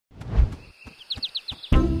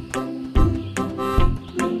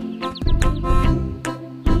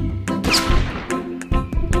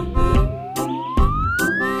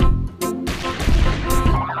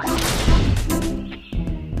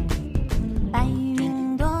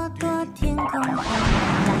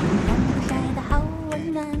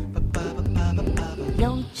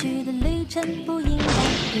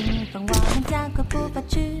出发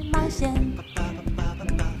去冒险。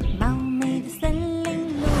茂密的森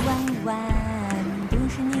林路弯弯，都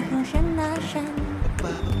市霓虹闪啊闪。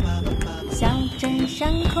小镇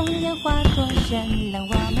上空烟花多绚烂，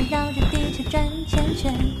我们绕着地球转圈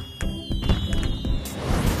圈。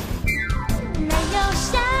没有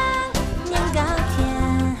想念高铁，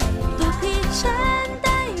肚皮撑得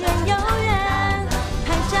远又远，拍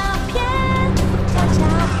照片，跷跷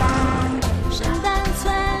板，圣诞村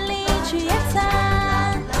里去野餐，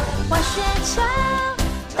滑雪橇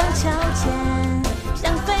荡秋千，想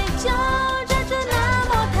飞就遮住那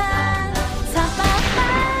魔毯，擦把板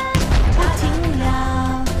不停聊，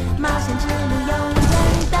冒险之路永远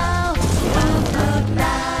到不到。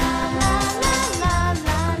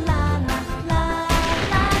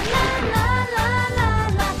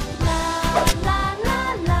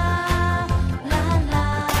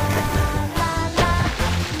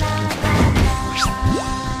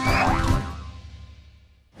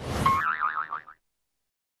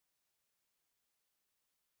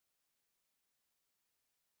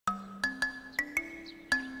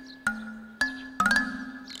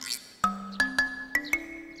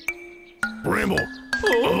Bramble,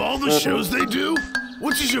 of all the shows they do,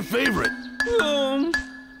 which is your favorite? Well,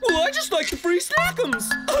 I just like the free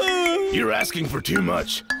snackums. You're asking for too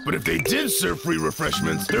much, but if they did serve free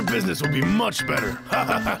refreshments, their business would be much better.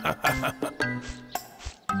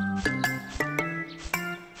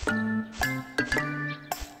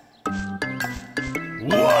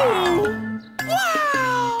 Wow!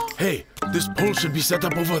 Wow! Hey, this pole should be set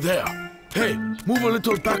up over there. Hey, move a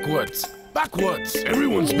little backwards. Backwards!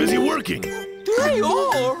 Everyone's busy working. They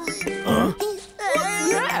are! Huh?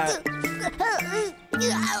 What's that?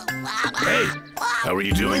 Hey, how are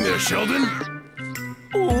you doing there, Sheldon?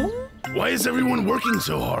 Oh? Why is everyone working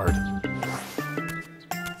so hard?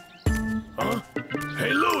 Huh?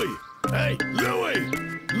 Hey, Louie! Hey, Louie!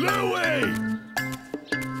 Louie!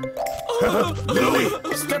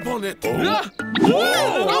 Louie, step on it. Oh.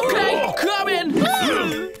 Whoa. Okay, coming!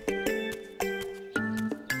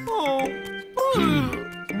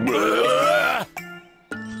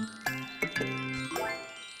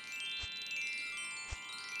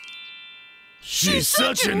 She's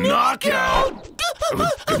such a knockout!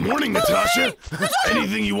 Good morning, Natasha.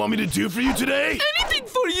 Anything you want me to do for you today? Anything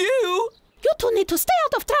for you? You two need to stay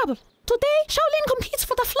out of trouble. Today, Shaolin competes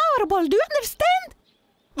for the flower ball. Do you understand?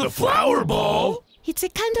 The flower ball? It's a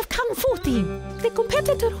kind of kung fu thing. The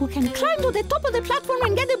competitor who can climb to the top of the platform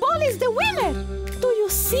and get the ball is the winner. Do you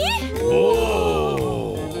see?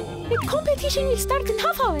 Whoa! The competition will start in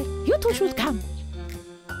half hour. You two should come.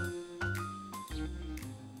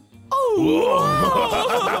 Whoa!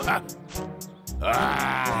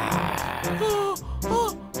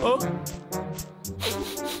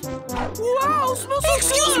 Wow, smells so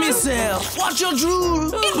Excuse me, sir. Watch your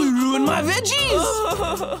drool. It will ruin my veggies.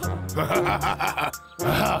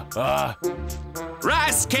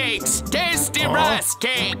 Rice cakes! Tasty rice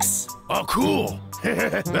cakes! Oh, cool.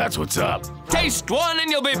 That's what's up. Taste one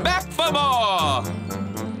and you'll be back for more!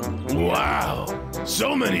 Wow.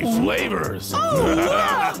 So many flavors. Oh,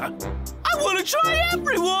 wow. I want to try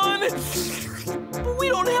everyone! But we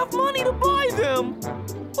don't have money to buy them.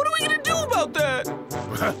 What are we going to do about that?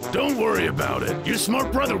 Don't worry about it. Your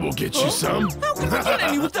smart brother will get you some. How can we get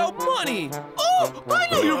any without money? Oh, I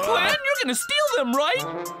know your plan. You're going to steal them, right?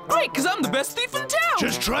 Great, because I'm the best thief in town.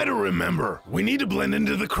 Just try to remember. We need to blend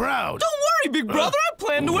into the crowd. Don't worry, big brother. I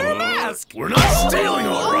plan to wear a mask. We're not stealing,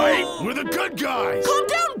 all right? We're the good guys. Calm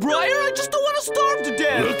down, Briar. I just don't want to starve to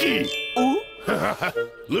death. Rookie. Oh?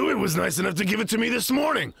 Louie was nice enough to give it to me this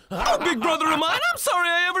morning. Oh, big brother of mine, I'm sorry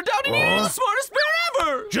I ever doubted you. You're the smartest bear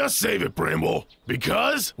ever. Just save it, Bramble,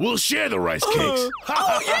 because we'll share the rice cakes.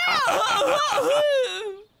 Oh, yeah!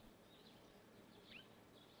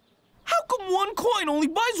 How come one coin only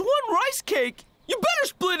buys one rice cake? You better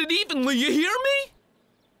split it evenly, you hear me?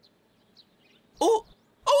 Oh,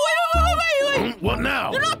 wait. What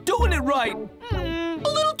now? You're not doing it right. A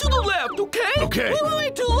little to the left, okay? Okay.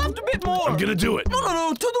 Wait, to the left a bit more. I'm gonna do it.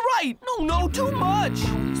 No, to the right. No, too much.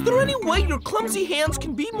 Is there any way your clumsy hands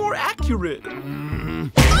can be more accurate?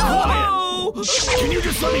 Oh! Can you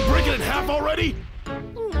just let me break it in half already?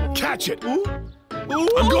 Catch it.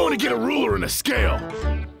 I'm going to get a ruler and a scale.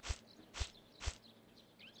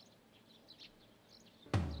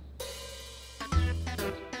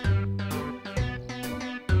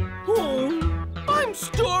 Oh, I'm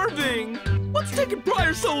starving. What's taking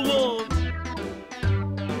Briar so long?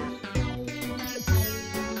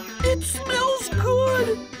 It smells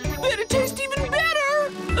good. Bet it tastes even better.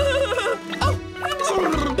 No.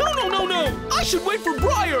 I should wait for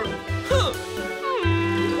Briar. Huh.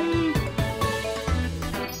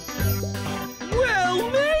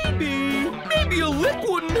 lick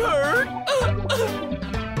wouldn't hurt.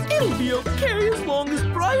 It'll be okay as long as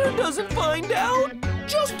Briar doesn't find out.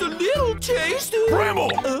 Just a little taste.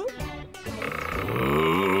 Bramble!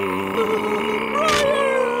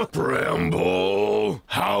 Bramble!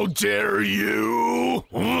 How dare you?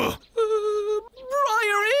 Briar,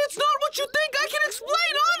 it's not what you think. I can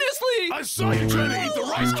explain honestly. I saw you trying to eat the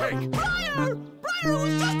rice cake. Briar, it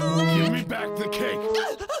was just a little... Give me back the cake.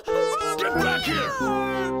 Get back here!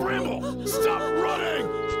 Bramble, stop running!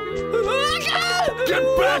 Get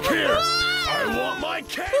back here! I want my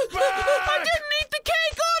cake back! I didn't eat the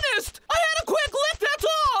cake, honest! I had a quick lick, that's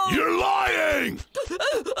all! You're lying!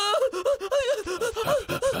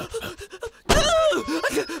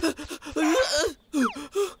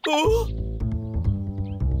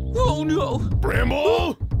 Oh no!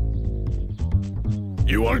 Bramble!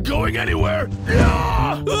 You aren't going anywhere!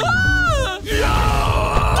 Yeah! Yeah!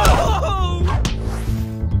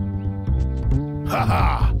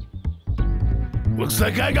 Ha-ha! Looks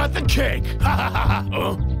like I got the cake! Ha ha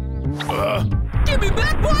ha! Give me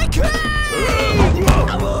back my cake!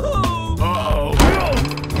 Uh-oh!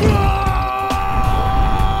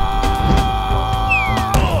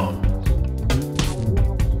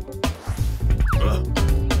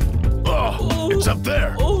 It's up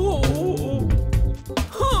there!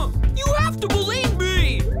 Huh! You have to believe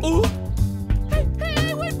me!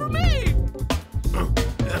 Hey, wait for me!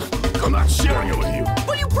 I'm not sharing it with you!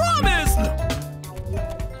 But you promised!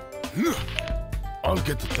 I'll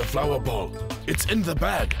get the flower ball. It's in the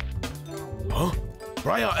bag. Huh?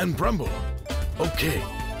 Briar and Bramble. Okay,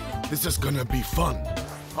 this is gonna be fun.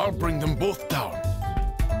 I'll bring them both down.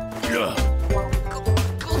 Yeah.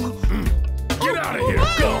 Get out of here!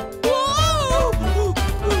 Go!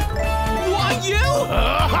 Why you?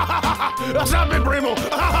 Stop me, Bramble!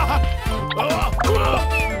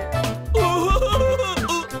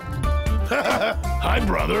 Hi,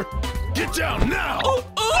 brother. Get down now!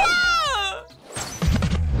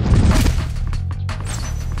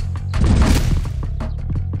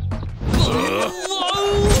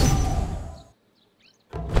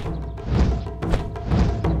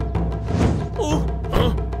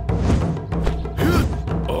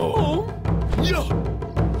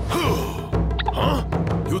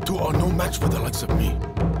 You two are no match for the likes of me.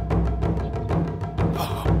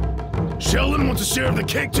 Sheldon wants a share of the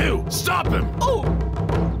cake too. Stop him! Oh!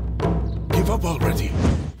 Give up already.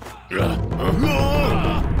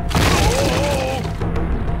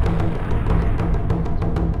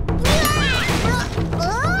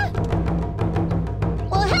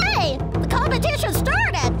 Well, hey! The competition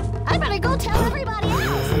started! I better go tell everybody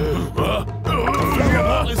else! The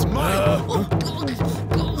ball is mine!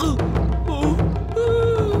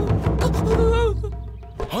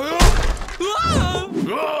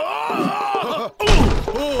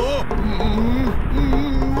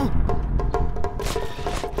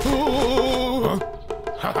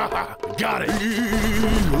 Got it! Where's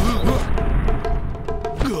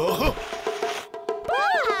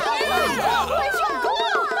your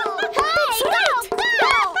goal? Hey,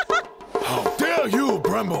 go! How dare you,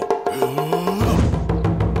 Bramble!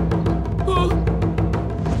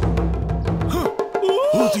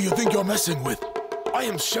 Who do you think you're messing with? I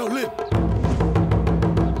am Shaolin.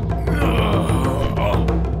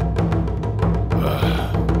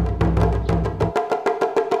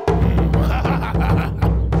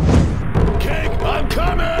 Cake, I'm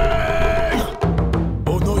coming!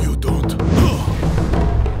 Oh, no, you don't.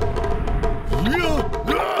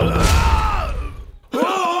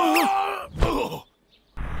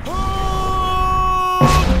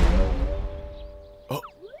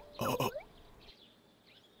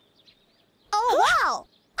 Oh, wow!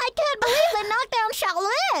 I can't believe they knocked down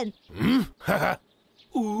Shaolin!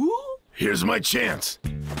 Ooh? Here's my chance.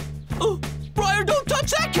 Briar, don't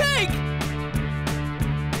touch that cake!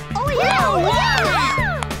 Oh, yeah! Oh,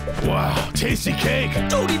 yeah! Wow, tasty cake.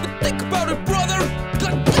 Don't even think about it, brother!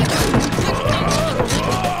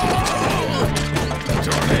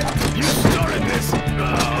 Darn it, you started this.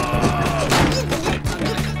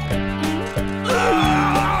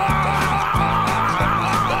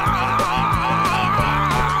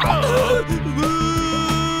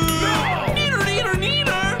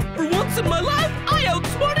 Neater! For once in my life, I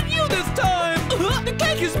outsmarted you this time! The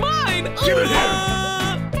cake is mine! Give it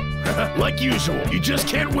here. Like usual, you just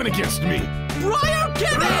can't win against me. Briar,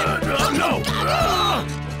 get it! No!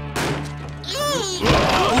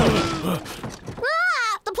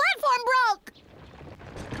 The platform broke!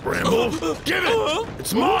 Bramble, give it!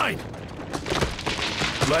 It's mine!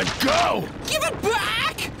 Let go! Give it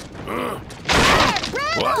back! Bramble,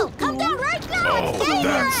 What? come down right now! Oh, It's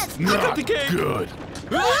dangerous! that's not the cake. good.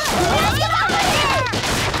 Let's get out of here!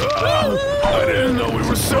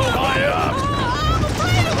 were so high up! I'm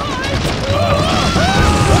afraid of heights! Oh,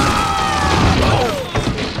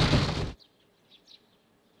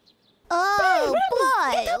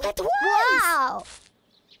 boy! Wow!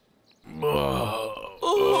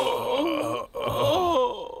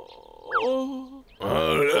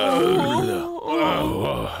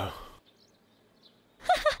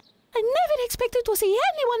 I never expected to see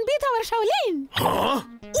anyone beat our Shaolin. Huh?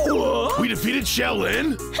 We defeated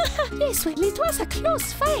Shaolin? Yes, well, it was a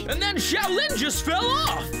close fight. And then Shaolin just fell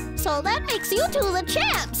off! So that makes you two the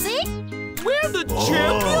champs, see? We're the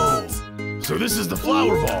champions? So this is the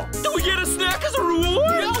flower ball. Do we get a snack as a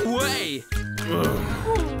reward? No way!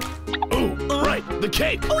 Oh, right, the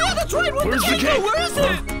cake. Oh yeah, that's right! Where's the cake? Where is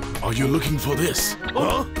it? Are you looking for this?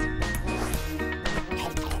 Huh?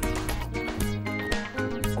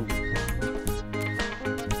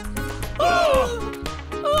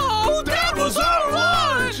 Oh, that was our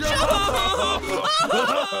lunch!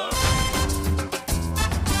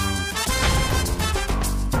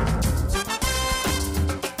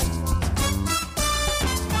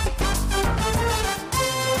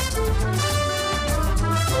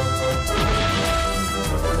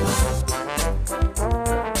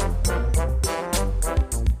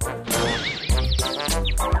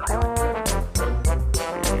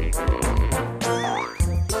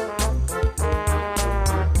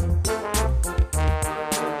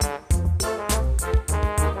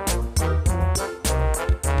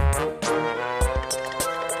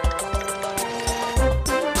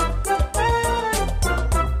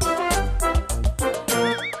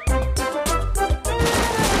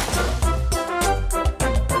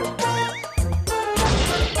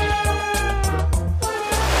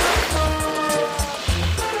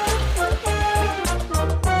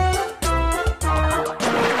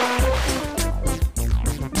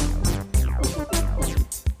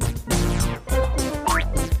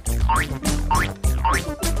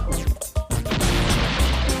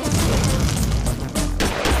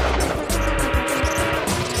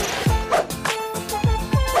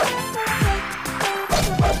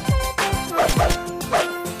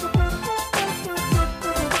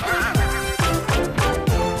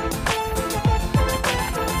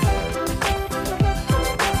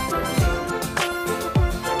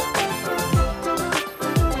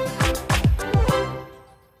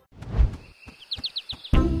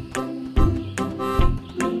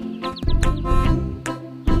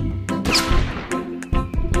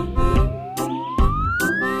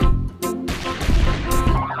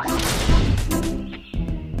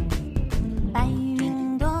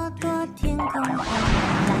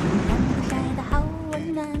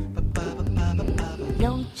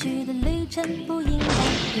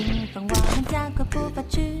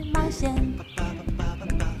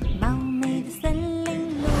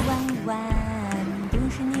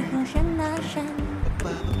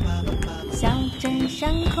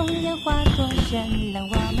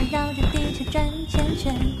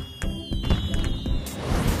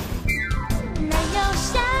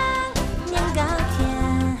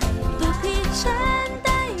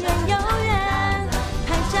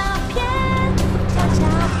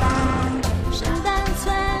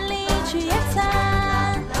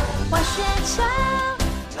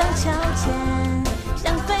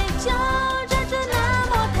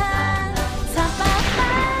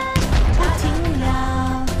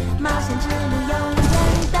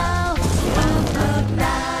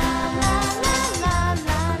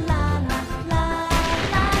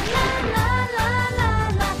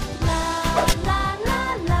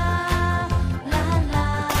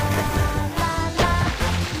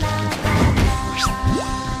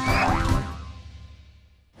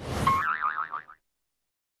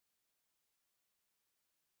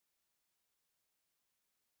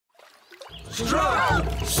 Strong!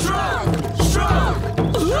 Strong! Strong!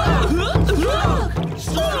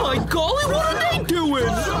 Oh my golly, what are they doing?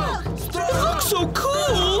 It looks so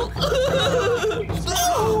cool!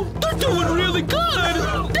 Oh, they're doing really good!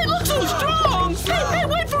 They look so strong! Hey,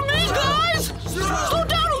 wait for me, guys! Slow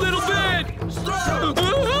down a little bit!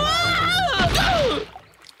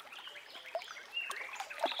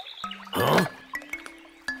 Huh?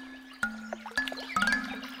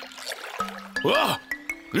 Ah!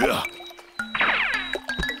 Yeah!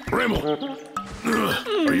 Bramble!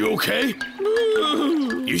 Are you okay?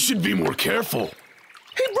 You should be more careful.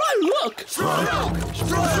 Hey, Brian, look!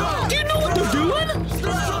 Do you know what they're doing?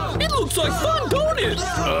 It looks like fun, don't it?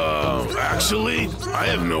 Actually, I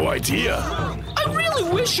have no idea. I really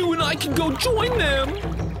wish you and I could go join them.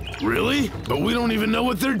 Really? But we don't even know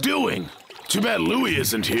what they're doing. Too bad Louie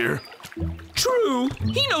isn't here. True.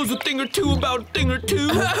 He knows a thing or two about thing or two.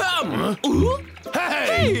 Huh? Ooh? Hey!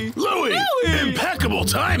 Hey, Louie! Impeccable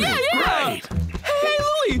timing! Great! Hey,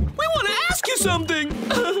 Louie, we want to ask you something.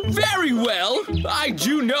 Very well. I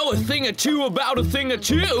do know a thing or two about a thing or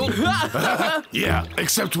two. Yeah,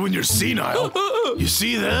 except when you're senile. You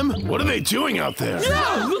see them? What are they doing out there?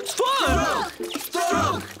 Yeah, looks fun.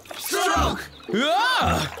 Stroke!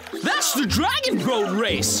 Ah, that's the Dragon Boat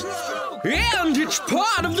Race. And it's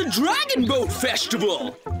part of the Dragon Boat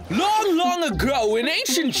Festival. Long, long ago in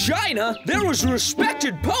ancient China, there was a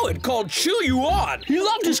respected poet called Chu Yuan. He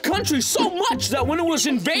loved his country so much that when it was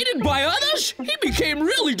invaded by others, he became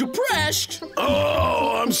really depressed.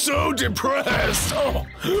 Oh, I'm so depressed. Oh.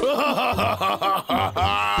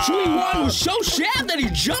 Chu Yuan was so sad that he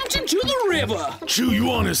jumped into the river. Chu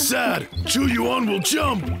Yuan is sad. Chu Yuan will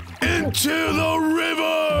jump into the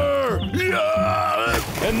river. Yeah!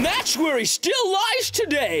 And that's where he still lies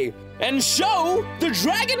today. And so, the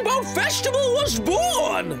Dragon Boat Festival was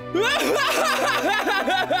born!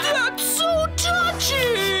 That's so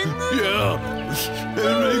touching. Yeah,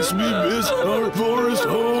 it makes me miss our forest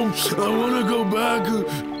home. I want to go back.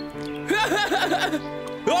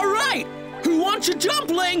 All right, who wants a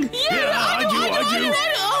dumpling? Yeah, I do.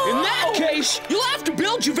 In that case, you'll have to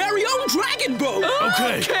build your very own dragon boat.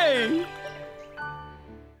 Okay.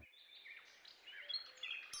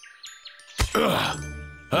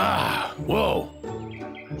 Whoa.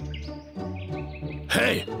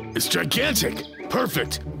 Hey, it's gigantic.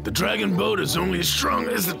 Perfect. The dragon boat is only as strong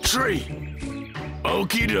as the tree.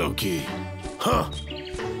 Okie dokie. Huh.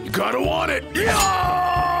 You gotta want it.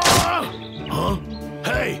 Yeah! Huh?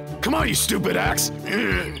 Hey, come on, you stupid axe.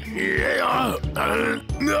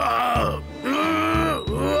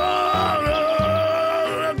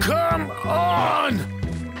 Come on!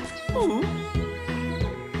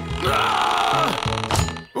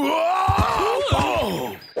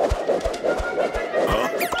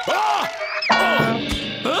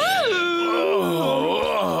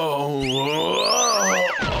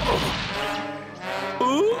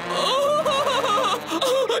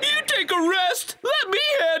 You take a rest. Let me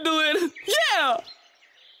handle it. Yeah.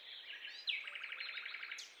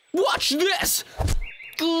 Watch this.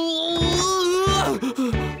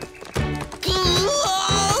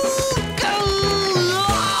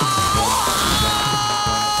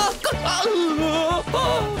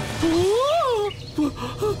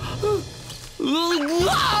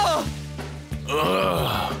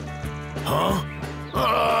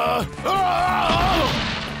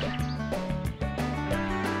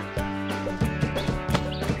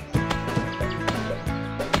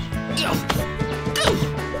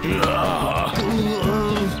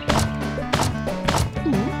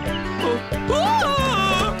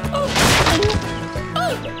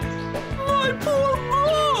 My poor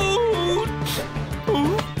boat.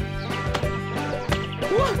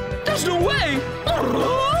 What? There's no way.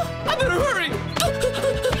 I better hurry.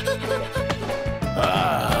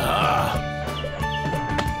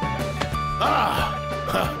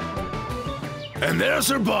 And there's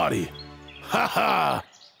her body. Ha ha.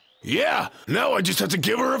 Yeah, now I just have to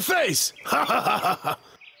give her a face. Ha ha ha ha.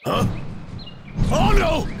 Huh? Oh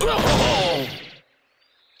no! Oh!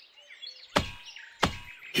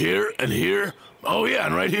 Here and here. Oh yeah,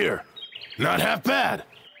 and right here. Not half bad.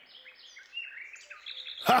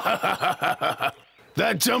 Ha ha ha ha ha ha.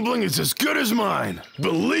 That dumpling is as good as mine.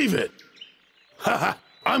 Believe it. Ha ha.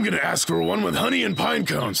 I'm gonna ask for one with honey and pine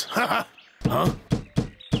cones. Ha ha. Huh?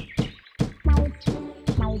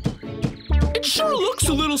 It sure looks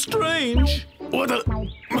a little strange. What the?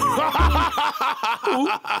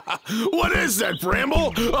 What is that,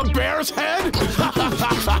 Bramble? A bear's head?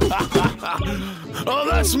 Oh,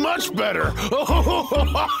 that's much better.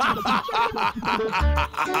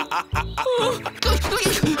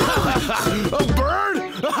 A bird?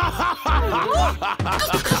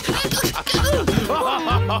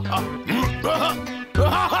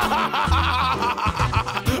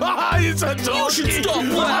 It's a donkey. You should stop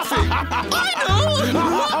laughing. I know.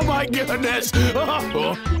 Oh my goodness!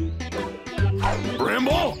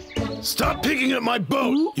 Bramble, stop picking at my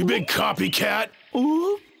boat, you big copycat!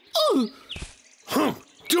 Huh,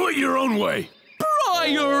 do it your own way!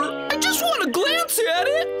 Briar, I just want to glance at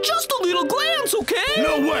it. Just a little glance, okay?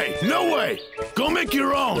 No way, no way! Go make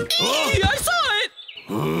your own! Yeah, I saw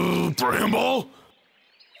it. Bramble!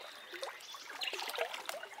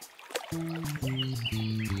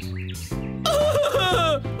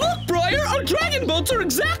 Look, Briar, our dragon boats are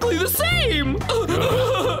exactly the same.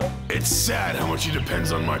 It's sad how much he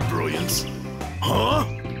depends on my brilliance. Huh?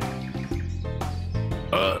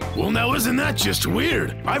 Well now isn't that just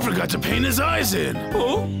weird? I forgot to paint his eyes in.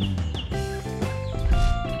 Huh?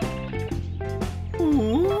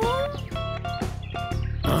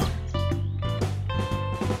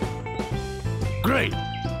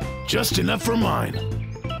 Just enough for mine.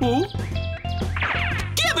 Oh?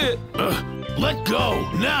 Give it! Let go,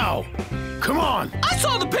 now! Come on! I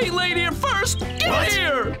saw the paint lady here first! Get What? it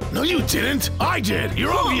here! No, you didn't! I did!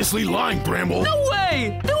 You're obviously lying, Bramble! No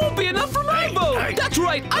way! There won't be enough for my boat! hey. That's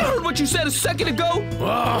right! I heard what you said a second ago!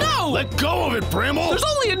 No! Let go of it, Bramble! There's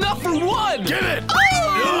only enough for one! Get it!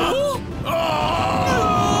 Oh!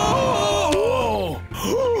 Oh!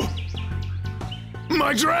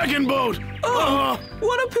 My dragon boat!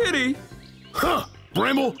 What a pity! Huh!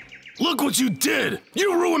 Bramble, look what you did!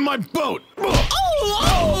 You ruined my boat! My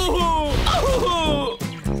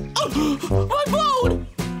boat!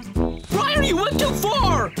 Brian, you went too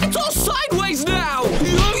far! It's all sideways now!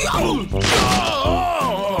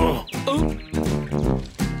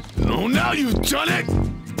 Oh, now you've done it!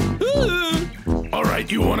 All right,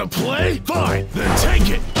 you want to play? Fine, then take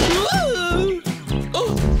it!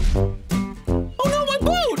 Oh no, my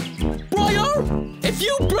boat! Brian, if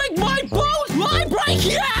you break my boat, I break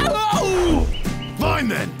you! Fine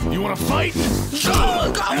then, you want to fight?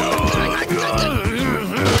 Brian,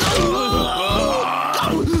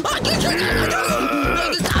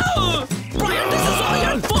 this is all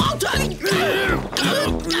your fault!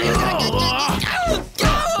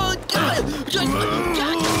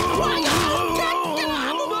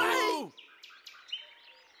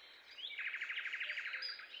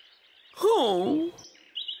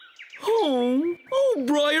 Oh,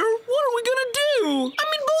 Briar, what are we gonna do? I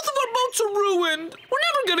mean, both of our boats are ruined. We're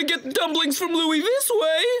never gonna get dumplings from Louie this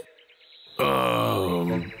way.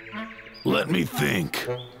 Let me think.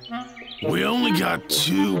 We only got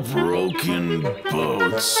 2 broken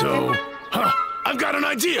boats, so... I've got an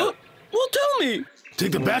idea! Well, tell me.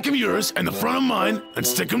 Take the back of yours and the front of mine and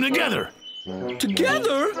stick them together.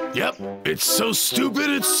 Together? Yep, it's so stupid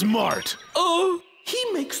it's smart. He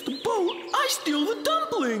makes the boat, I steal the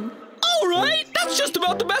dumpling. All right, that's just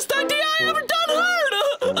about the best idea I ever done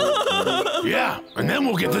heard. Yeah, and then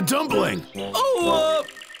we'll get the dumpling.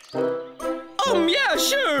 Yeah,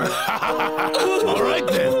 sure. All right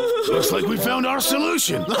then, looks like we found our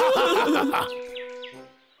solution.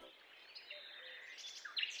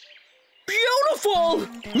 Beautiful!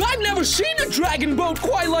 I've never seen a dragon boat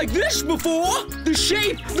quite like this before! The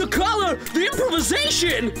shape, the color, the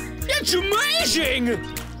improvisation! It's amazing!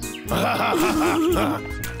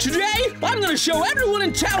 Today, I'm gonna show everyone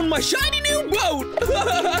in town my shiny new boat!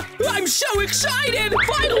 I'm so excited!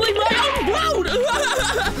 Finally my own boat!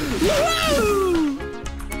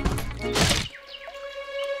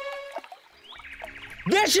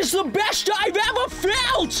 This is the best I've ever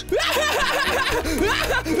felt!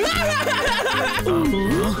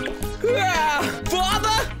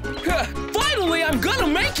 Father? Finally, I'm gonna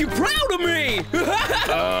make you proud of me!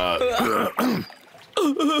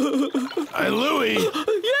 Hey, Louie!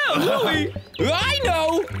 Yeah, Louie! I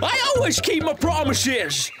know! I always keep my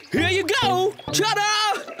promises! Here you go!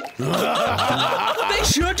 Ta-da! They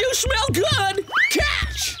sure do smell good!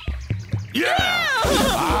 Catch! Yeah!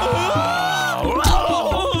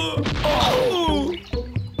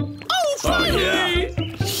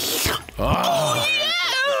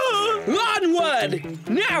 Onward!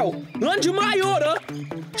 Now, under my order,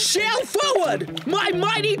 sail forward, my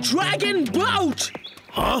mighty dragon boat!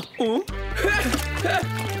 Huh?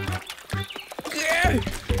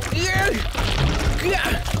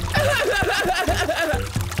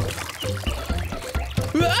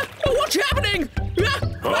 What's happening?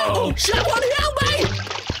 Someone help me!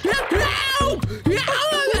 Help! I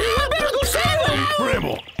better go save him!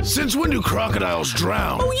 Bramble, since when do crocodiles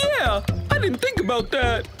drown? Oh yeah, I didn't think about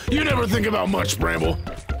that. You never think about much, Bramble.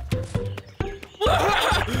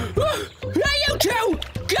 Hey, you two!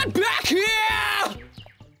 Get back here!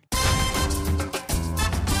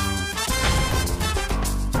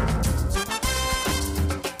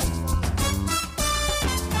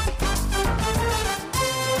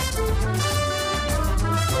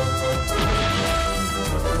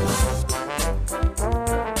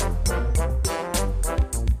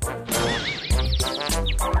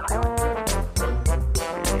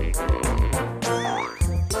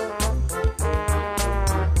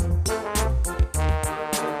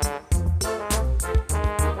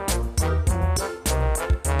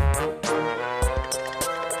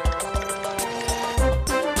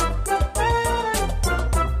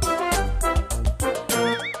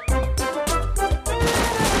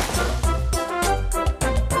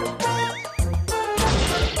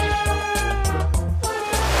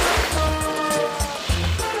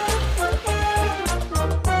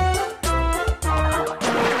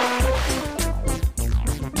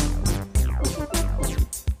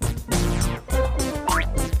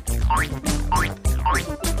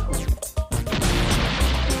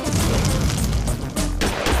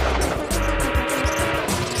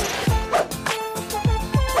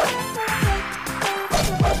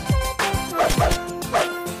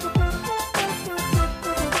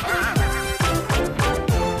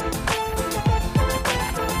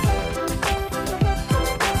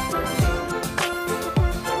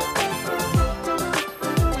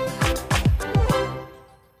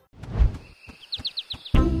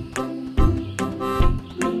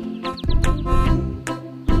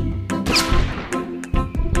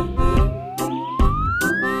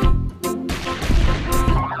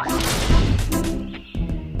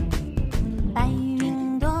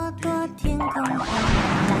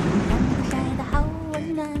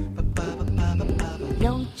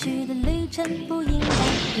 生不应该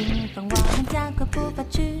平凡，我们加快步伐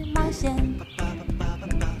去冒险。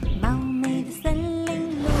茂密的森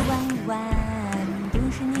林路弯弯，都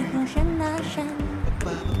市霓虹闪啊闪。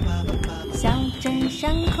小镇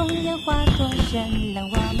上空烟花多绚烂，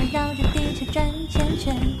我们绕着地球转圈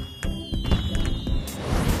圈。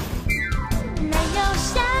没有想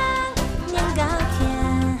年糕甜，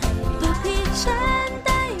肚皮撑得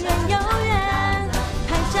圆又圆，拍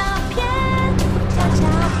照片跷跷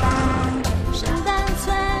板，圣诞村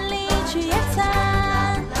里去野餐，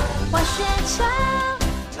滑雪橇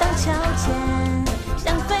荡秋千，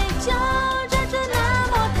想飞就抓住那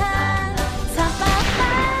魔毯，擦把汗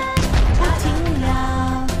不停留，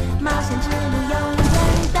冒险之路永远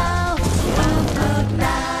都不孤单。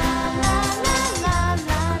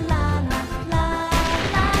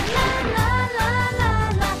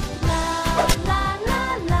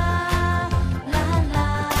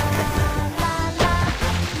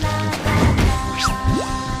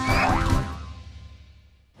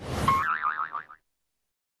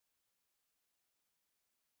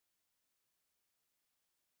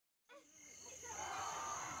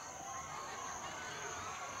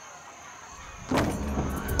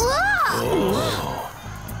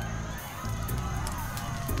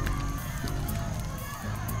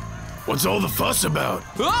What's all the fuss about?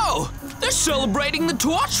 Oh, they're celebrating the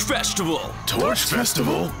Torch Festival. Torch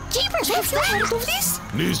Festival? Jeepers, what's that?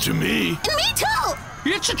 News to me. And me too!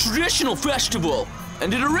 It's a traditional festival,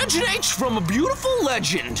 and it originates from a beautiful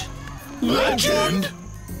legend. Legend?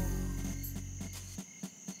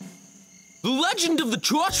 The legend of the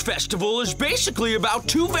Torch Festival is basically about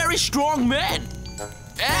two very strong men.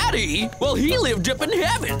 Addy, well, he lived up in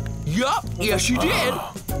heaven. Yup, yes he did.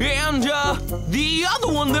 And, the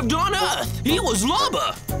other one lived on Earth. He was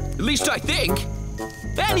Lubba. At least I think.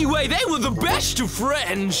 Anyway, they were the best of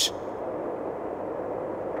friends.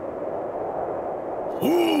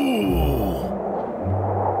 Ooh!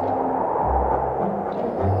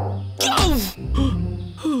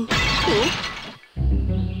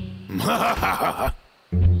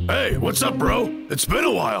 Hey, what's up, bro? It's been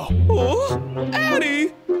a while. Oh,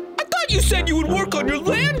 Addy, I thought you said you would work on your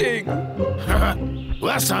landing.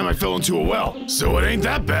 Last time I fell into a well, so it ain't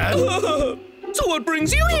that bad. So what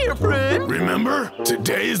brings you here, friend? Remember,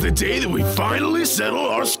 today is the day that we finally settle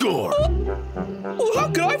our score. Well, how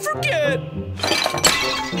could I forget?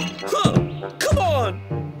 Huh, come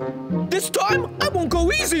on. This time, I won't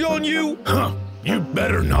go easy on you. Huh, you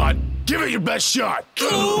better not. Give it your best shot.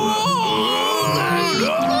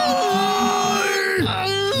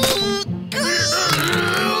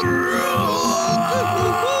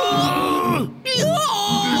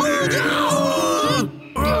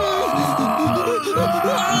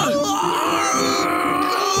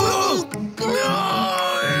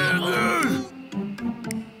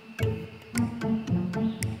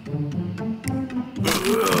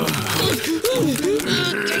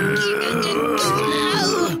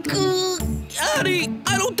 Addy,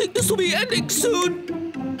 I don't think this will be ending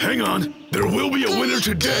soon. Hang on, there will be a winner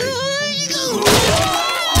today.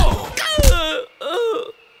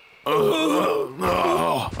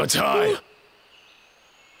 A tie.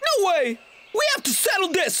 No way! We have to settle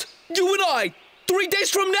this! You and I! 3 days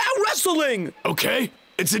from now, wrestling! Okay,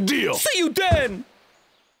 it's a deal. See you then!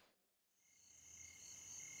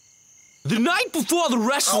 The night before the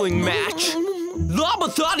wrestling match, Lubba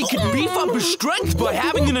thought he could beef up his strength by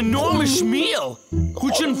having an enormous meal,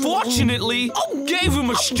 which unfortunately gave him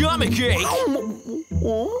a stomachache.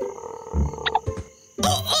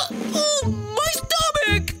 My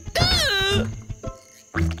stomach!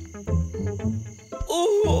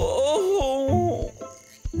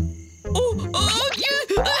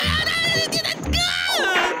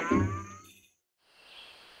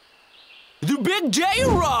 The big day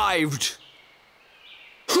arrived!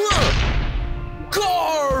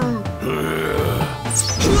 Car!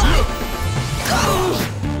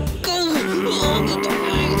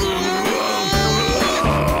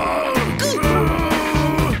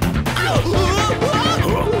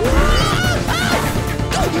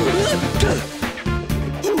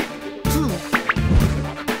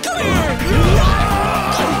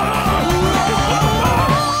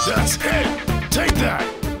 That's it! Take that!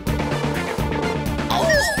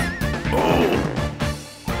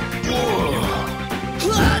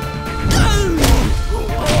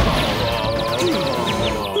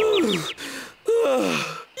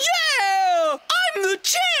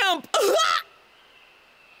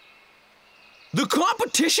 The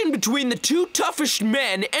competition between the two toughest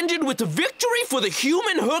men ended with a victory for the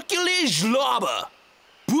human Hercules Lubba.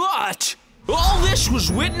 But all this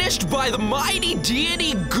was witnessed by the mighty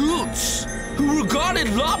deity Goots, who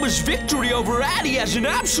regarded Lava's victory over Addy as an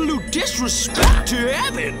absolute disrespect to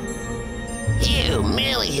heaven.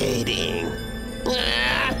 Humiliating.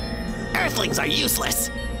 Earthlings are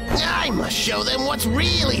useless. I must show them what's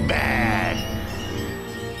really bad.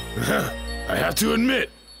 I have to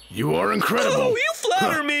admit, you are incredible. Oh, you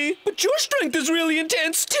flatter me, but your strength is really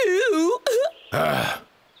intense too.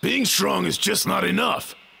 Being strong is just not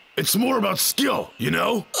enough. It's more about skill, you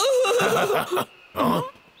know? Huh?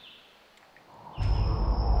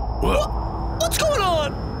 What? What's going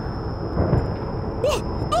on?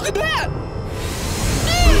 Oh, look at that!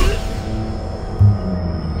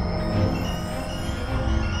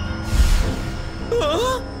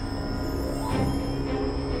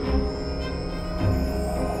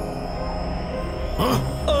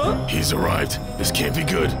 Huh? He's arrived. This can't be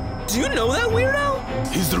good. Do you know that weirdo?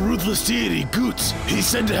 He's the ruthless deity, Goots. He's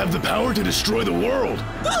said to have the power to destroy the world.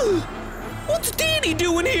 What's deity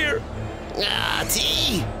doing here?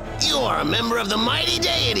 T, you are a member of the mighty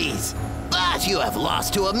deities, but you have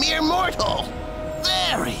lost to a mere mortal.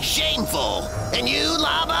 Very shameful. And you,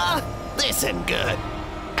 Lava? This isn't good.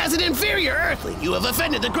 As an inferior earthling, you have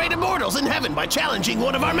offended the great immortals in heaven by challenging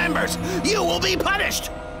one of our members. You will be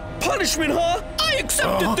punished. Punishment, huh? I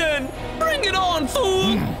accept it then. Bring it on,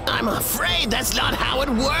 fool. I'm afraid that's not how it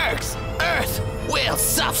works. Earth will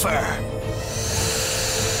suffer.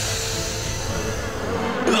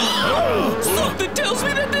 Something tells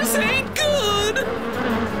me that this ain't good.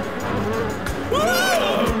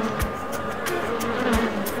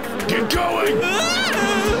 Get going!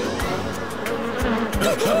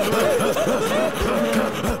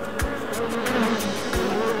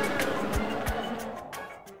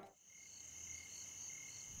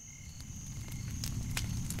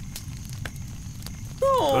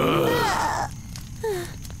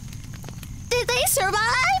 Did they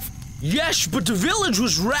survive? Yes, but the village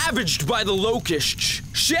was ravaged by the locusts.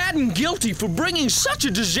 Sad and guilty for bringing such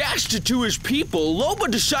a disaster to his people, Loba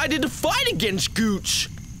decided to fight against Goots.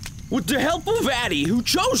 With the help of Addy, who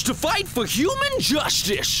chose to fight for human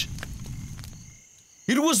justice.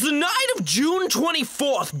 It was the night of June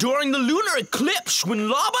 24th during the lunar eclipse when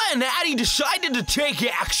Lava and Addy decided to take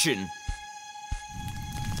action.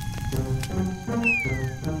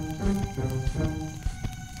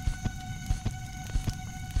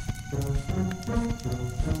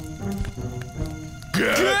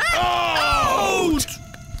 Get out!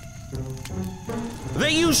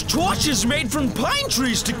 They used torches made from pine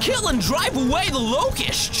trees to kill and drive away the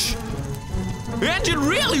locusts. And it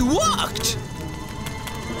really worked!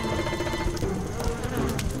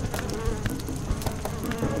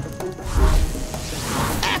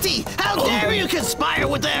 Atty, how dare you conspire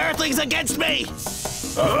with the Earthlings against me?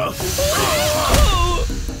 Huh?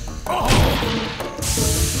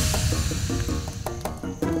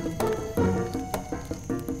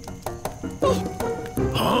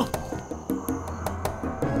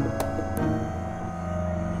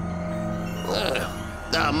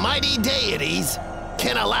 The mighty deities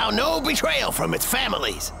can allow no betrayal from its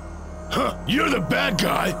families. Huh? You're the bad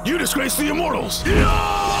guy. You disgrace the immortals.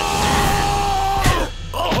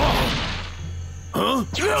 Huh?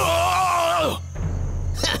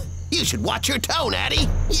 You should watch your tone, Addy.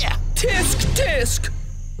 Yeah. Tisk, tisk!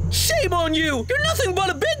 Shame on you! You're nothing but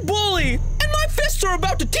a big bully! And my fists are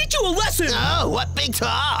about to teach you a lesson! Oh, what big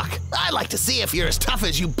talk! I'd like to see if you're as tough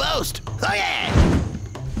as you boast. Oh, yeah!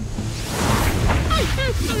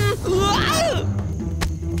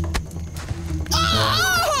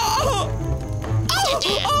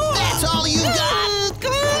 That's all you got?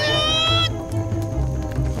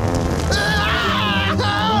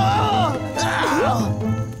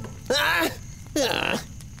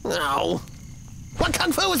 Oh. What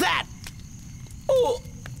kung fu was that?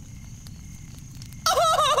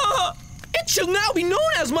 It shall now be known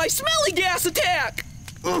as my smelly gas attack!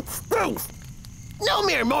 No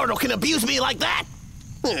mere mortal can abuse me like that!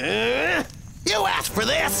 You asked for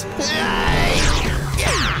this!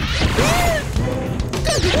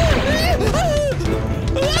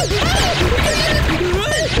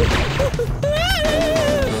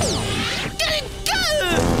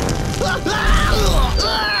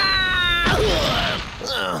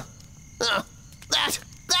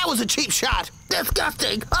 That was a cheap shot!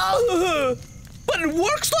 Disgusting! But it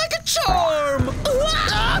works like a charm!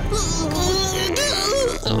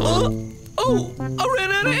 I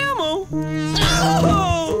ran out of ammo!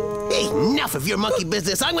 Enough of your monkey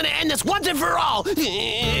business! I'm gonna end this once and for all!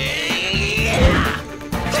 Hey!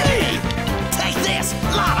 Take this,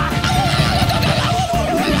 Lava!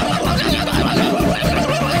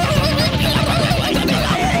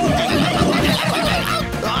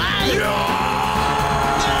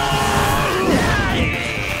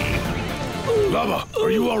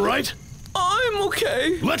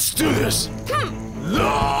 Let's do this! In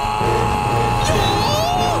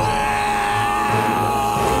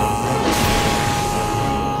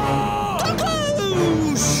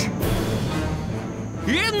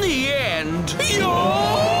the end, This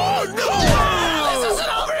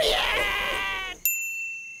isn't over yet!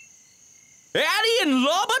 Addy and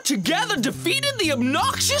Llama together defeated the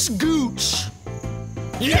obnoxious Gooch.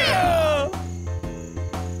 Yeah!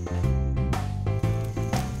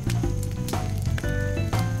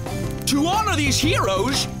 To honor these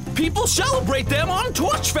heroes, people celebrate them on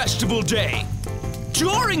Torch Festival Day.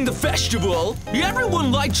 During the festival,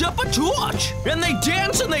 everyone lights up a torch, and they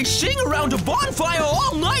dance and they sing around a bonfire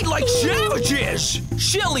all night like savages.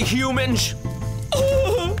 Silly humans.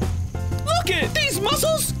 Look it! These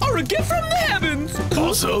mussels are a gift from the heavens!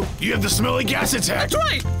 Also, you have the smelly gas attack. That's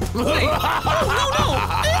right! Wait! Oh, no!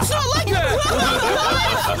 It's not like that!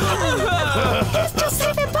 Let's just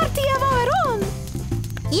have a party of our own.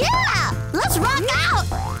 Yeah! Let's rock out!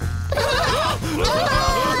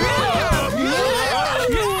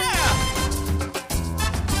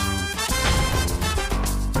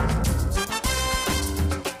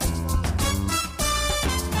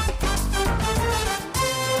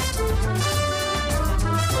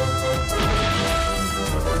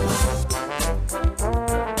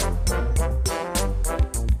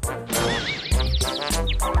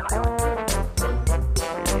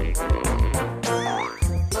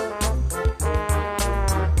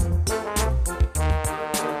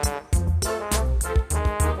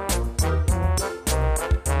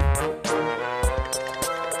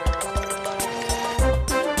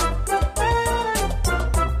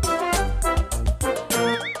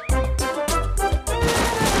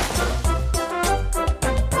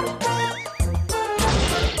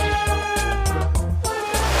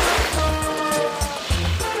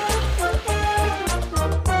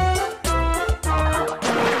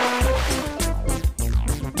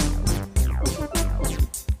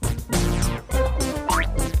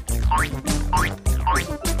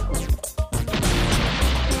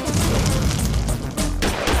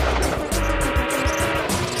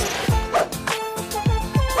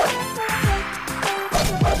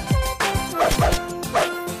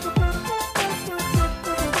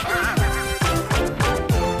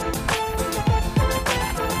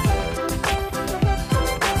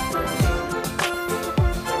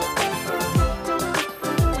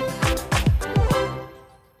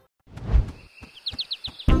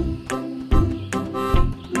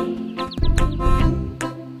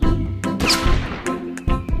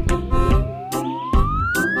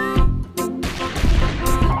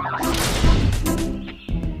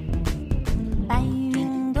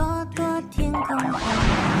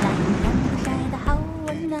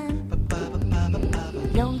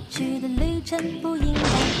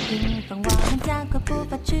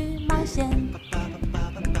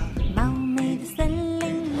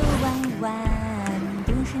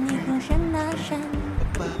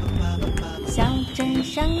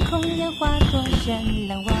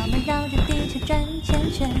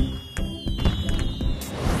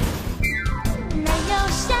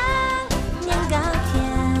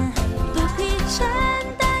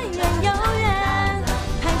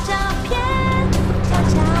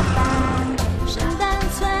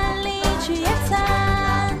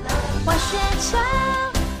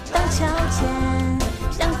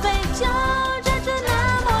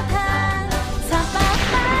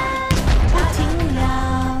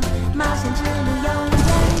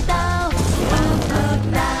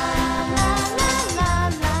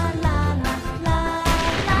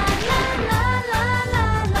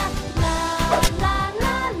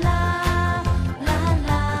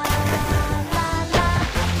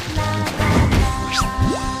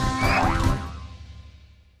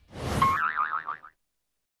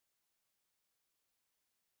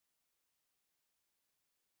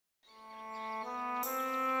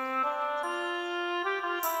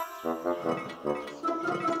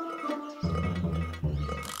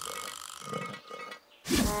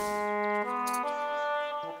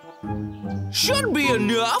 Should be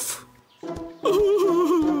enough.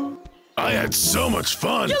 I had so much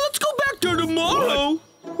fun. Yeah, let's go back there tomorrow.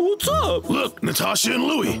 What's up? Look, Natasha and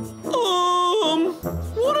Louie.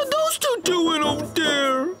 What are those two doing over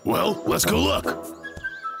there? Well, let's go look.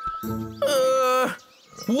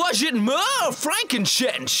 Was it myrrh or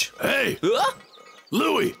frankincense? Hey, Huh?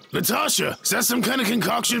 Louie, Natasha, is that some kind of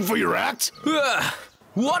concoction for your act?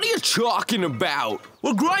 What are you talking about?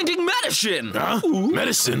 We're grinding medicine. Huh?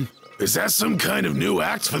 Medicine? Is that some kind of new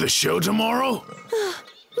act for the show tomorrow?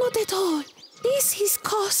 Not at all. This is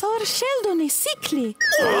cause our Sheldon is sickly.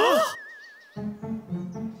 Huh?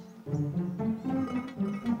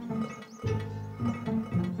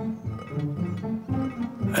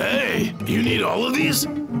 You need all of these?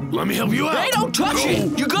 Let me help you out. Hey, don't touch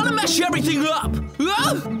it! You're gonna mess everything up!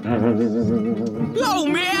 Oh,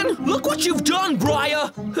 man! Look what you've done, Briar!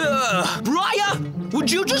 Briar, would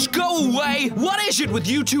you just go away? What is it with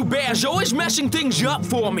you two bears always messing things up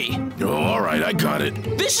for me? Oh, all right, I got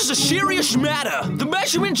it. This is a serious matter. The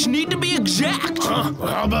measurements need to be exact. Huh? Well,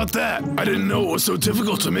 how about that? I didn't know it was so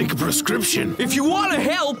difficult to make a prescription. If you want to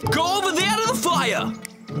help, go over there to the fire.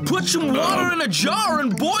 Put some water in a jar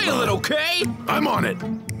and boil it, okay? I'm on it.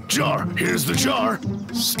 Jar. Here's the jar.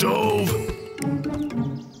 Stove.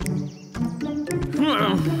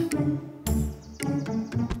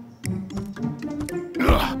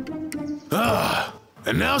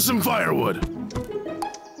 And now some firewood.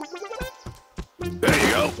 There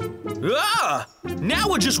you go. Now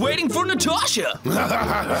we're just waiting for Natasha.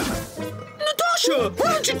 Natasha,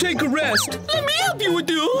 why don't you take a rest? Let me help you with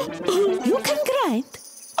you. You can grind.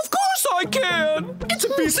 Of course I can. It's a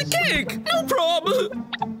piece of cake. No problem.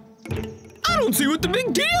 I don't see what the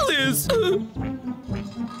big deal is.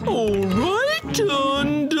 All right,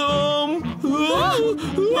 and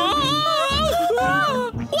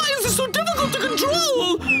why is this so difficult to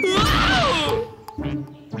control?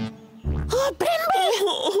 Oh, Bramble!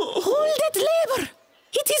 Hold that lever!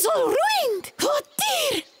 It is all ruined! Oh,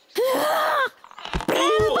 dear!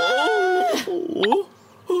 Bramble!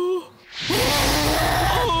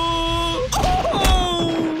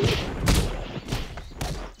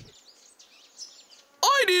 I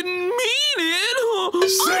didn't mean it!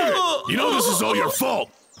 Save it! You know this is all your fault,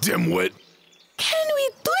 dimwit. Can we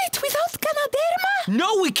do it without Ganoderma?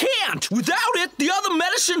 No, we can't! Without it, the other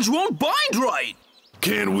medicines won't bind right!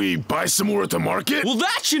 Can we buy some more at the market? Well,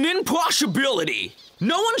 that's an impossibility.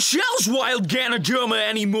 No one sells wild Ganoderma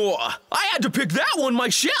anymore. I had to pick that one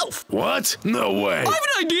myself. What? No way. I have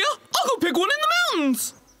an idea. I'll go pick one in the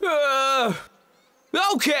mountains.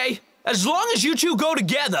 Okay. As long as you two go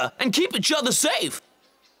together and keep each other safe.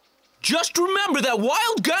 Just remember that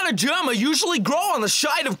wild Ganoderma usually grow on the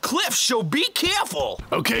side of cliffs, so be careful.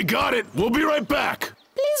 Okay, got it. We'll be right back.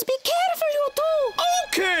 Please be careful, you two.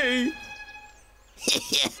 Okay.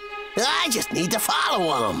 I just need to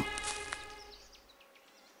follow him.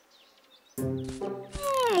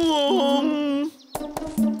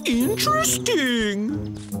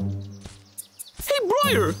 Interesting. Hey,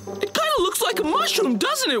 Briar, it kind of looks like a mushroom,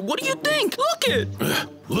 doesn't it? What do you think? Look it.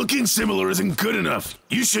 Looking similar isn't good enough.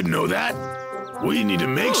 You should know that. We need to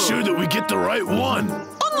make sure that we get the right one.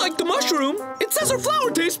 Unlike the mushroom, it says our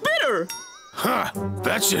flower tastes bitter. Huh,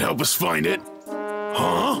 that should help us find it.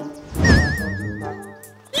 Huh?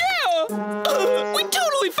 Yeah! We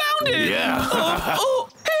totally found it! Yeah.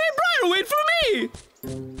 Hey, Briar, wait for me!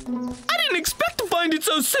 I didn't expect to find it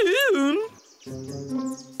so soon.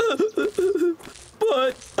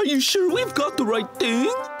 But are you sure we've got the right thing?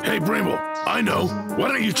 Hey, Bramble, I know. Why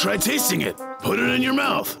don't you try tasting it? Put it in your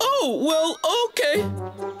mouth. Oh, well, okay.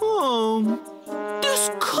 This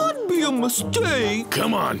could be a mistake.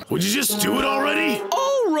 Come on, would you just do it already?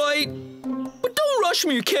 All right. But don't rush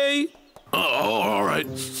me, okay? Oh, all right.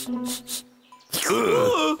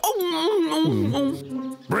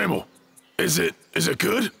 Bramble, is it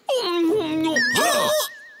good? You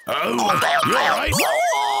all right?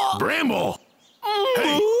 Bramble!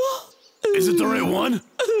 Hey, is it the right one?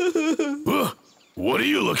 What are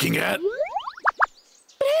you looking at?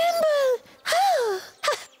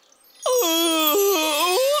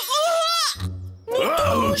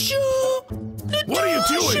 Bramble! What are you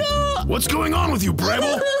doing? What's going on with you,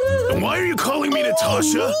 Bramble? And why are you calling me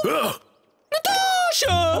Natasha?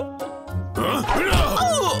 Natasha!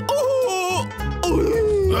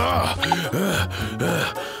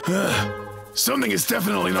 Something is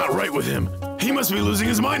definitely not right with him. He must be losing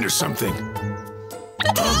his mind or something.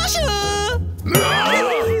 Natasha!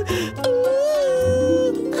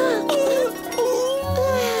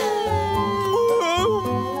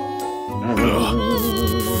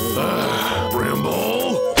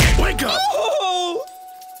 Bramble, wake up!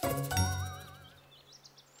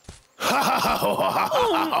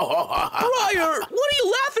 Briar, what are you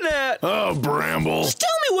laughing at? Oh, Bramble. Just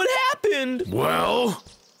tell me what happened. Well,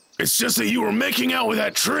 it's just that you were making out with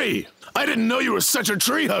that tree. I didn't know you were such a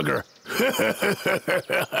tree hugger. Briar,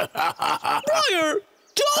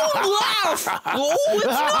 don't laugh. Oh, it's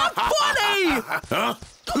not funny. Huh?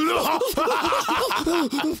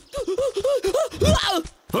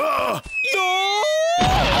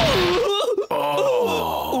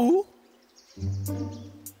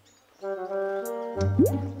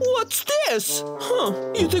 What's this? Huh,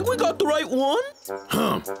 you think we got the right one?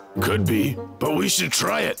 Could be, but we should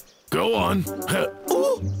try it. Go on.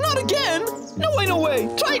 Oh, not again! No way, no way!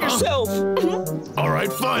 Try it yourself! All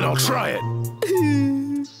right, fine, I'll try it.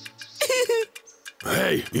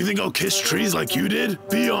 Hey, you think I'll kiss trees like you did?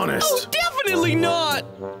 Be honest. Oh, definitely not!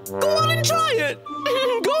 Go on and try it!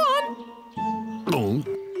 Go on!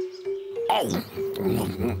 Oh.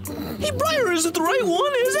 Hey, Briar, is it the right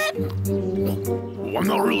one, is it? I'm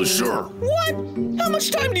not really sure. What? How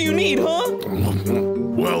much time do you need, huh?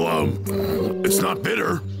 Well, it's not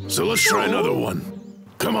bitter, so let's try another one.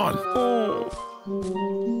 Come on.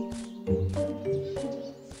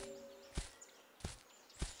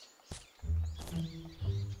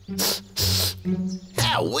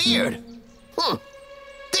 How weird.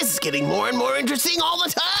 This is getting more and more interesting all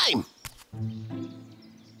the time.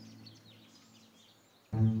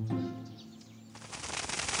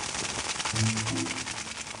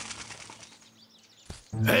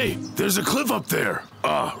 Hey, there's a cliff up there.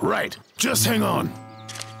 Right. Just hang on.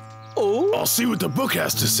 Oh? I'll see what the book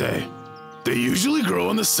has to say. They usually grow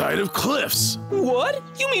on the side of cliffs. What?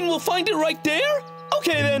 You mean we'll find it right there?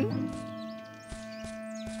 Okay, then.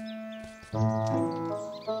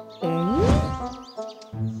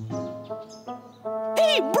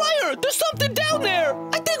 Hey, Briar, there's something down there.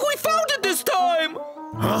 I think we found it this time.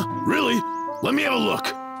 Huh? Really? Let me have a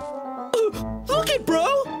look. Look it,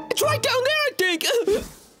 bro. It's right down there, I think.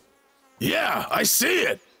 Yeah, I see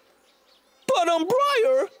it. But,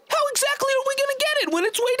 Briar, how exactly are we gonna get it when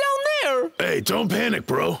it's way down there? Hey, don't panic,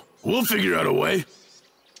 bro. We'll figure out a way.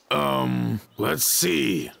 Let's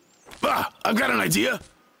see. I've got an idea.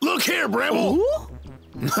 Look here, Bramble.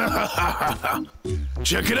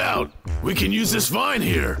 Check it out. We can use this vine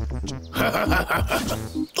here.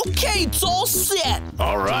 Okay, it's all set.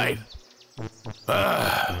 All right.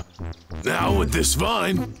 Now with this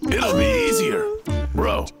vine, it'll be easier.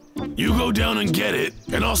 Bro, you go down and get it,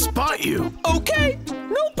 and I'll spot you. Okay,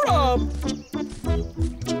 no problem.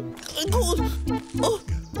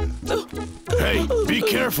 Hey, be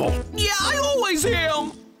careful. Yeah, I always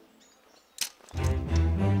am.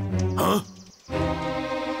 Huh?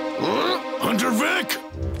 Hunter Vic?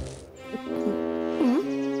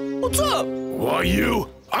 What's up? Why,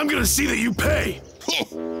 I'm gonna see that you pay.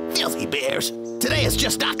 Filthy bears. Today is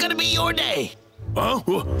just not gonna be your day. Huh?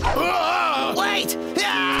 Wait!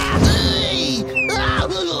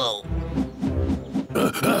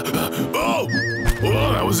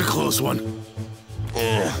 Oh, that was a close one.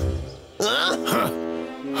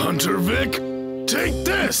 Hunter Vic, take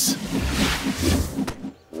this.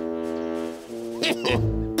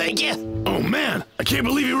 Thank you. Oh man, I can't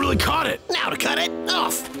believe you really caught it. Now to cut it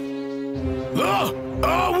off.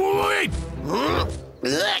 Oh, wait.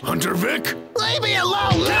 Hunter Vic? Leave me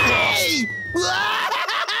alone! Hey!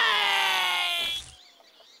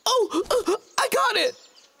 Oh, I got it.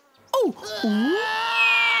 Oh.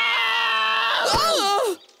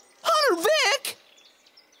 Hunter Vic!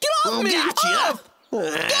 Get off me! Gotcha! Off.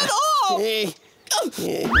 Get off!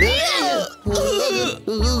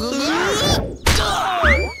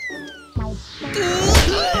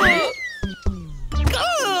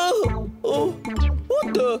 What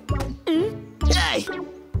the? Hey!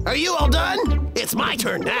 Are you all done? It's my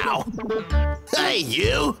turn now. Hey,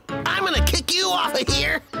 you! I'm gonna kick you off of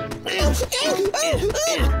here!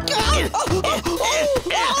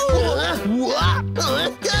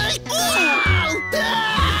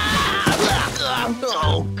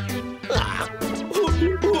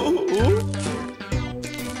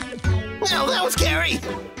 Oh, that was scary!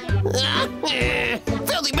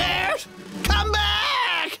 Filthy bears! Come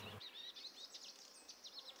back!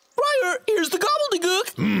 Briar, here's the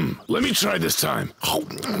gobbledygook. Let me try this time.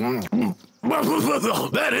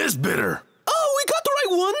 That is bitter. Oh, we got the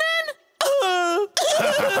right one then?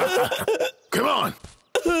 Come on.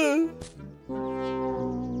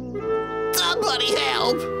 Somebody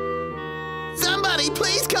help! Somebody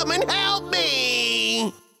please come and help me!